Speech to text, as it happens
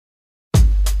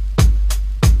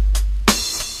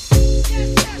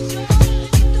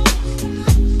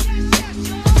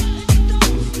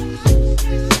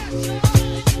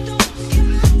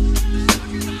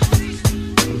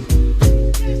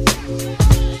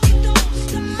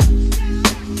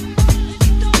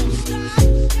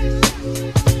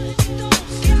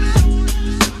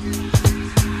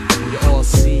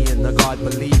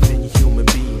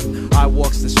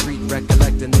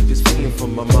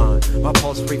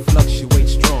fluctuate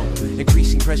strong.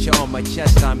 Increasing pressure on my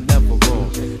chest, I'm never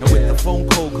wrong. And with the phone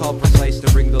call precise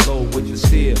to bring the low with the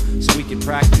steel, so we can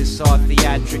practice our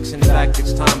theatrics. In fact,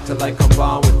 it's time to like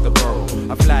combine with the burrow.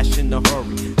 I flash in a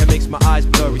hurry, it makes my eyes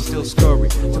blurry, still scurry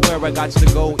to where I got to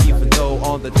go, even though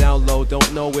on the down low,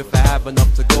 don't know if I have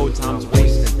enough to go. Time's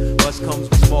wasting, bus comes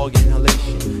with smog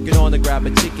inhalation. Get on to grab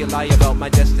a ticket, lie about my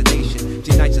destination.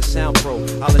 Tonight's a sound pro,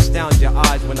 I'll astound your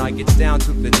eyes when I get down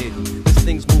to the nitty. This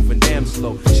thing's moving damn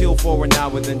slow. Chill for an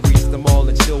hour, then reach the mall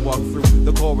and still walk through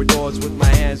the corridors with my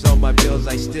hands on my bills.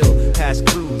 I still pass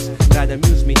crews that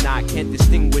amuse me not. Can't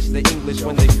distinguish the English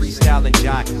when they freestyle and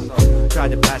jock. Try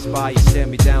to pass by, you stare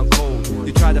me down cold.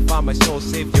 You try to find my soul,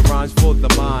 save your rhymes for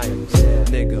the mind.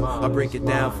 Nigga, I break it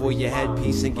down for your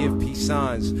headpiece and give peace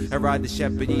signs. And ride the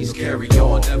Shepherdese, carry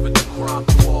on. Never do crime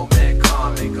to all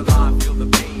mankind. Make a line, feel the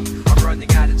pain. I'm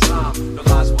running out of time, no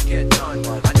lies will get done.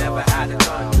 I never had a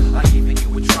gun, I even you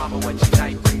with trauma. When you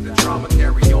night, bring the drama,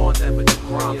 carry on. Never do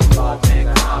crime to all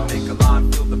mankind. Make a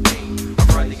line, feel the pain.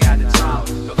 I'm running out of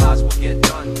time, no lies will get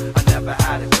done. I never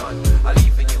had a gun, I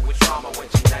even you with trauma. When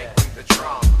you night, bring the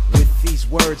drama. With these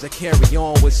words I carry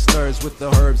on with slurs, with the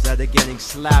herbs that are getting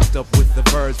slapped up with the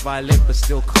verbs, violent but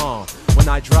still calm. When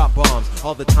I drop bombs,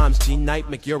 all the times G-Night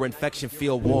make your infection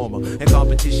feel warmer. And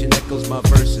competition echoes my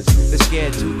verses. They're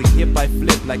scared to the hip, I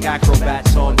flip like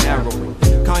acrobats on heroin.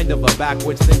 Kind of a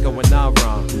backwards thinker when I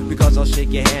rhyme, because I'll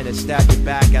shake your hand and stab your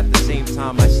back at the same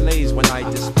time. I slays when I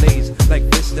displays like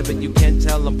Vista, but you can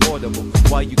tell I'm portable.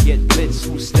 While you get blitz,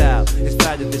 whose style is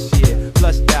fatter this year.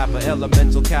 Plus dapper,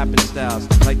 elemental capping styles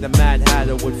like the Mad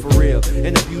Hatter would for real.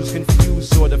 Interviews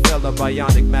confused, sort of fella,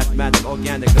 bionic, mathematic,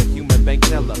 organic, a human bank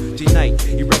teller. G-Night,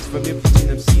 erects from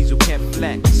impotent MCs who can't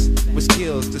flex with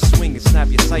skills to swing and snap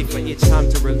your cipher. It's time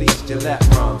to release Gillette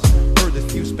rhymes. Heard a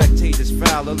few spectators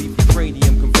foul, I'll leave your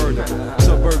cranium convertible.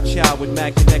 Suburb child with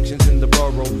mad connections in the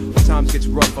borough. When times gets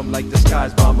rough, I'm like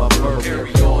disguised by my burrow.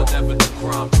 Carry on.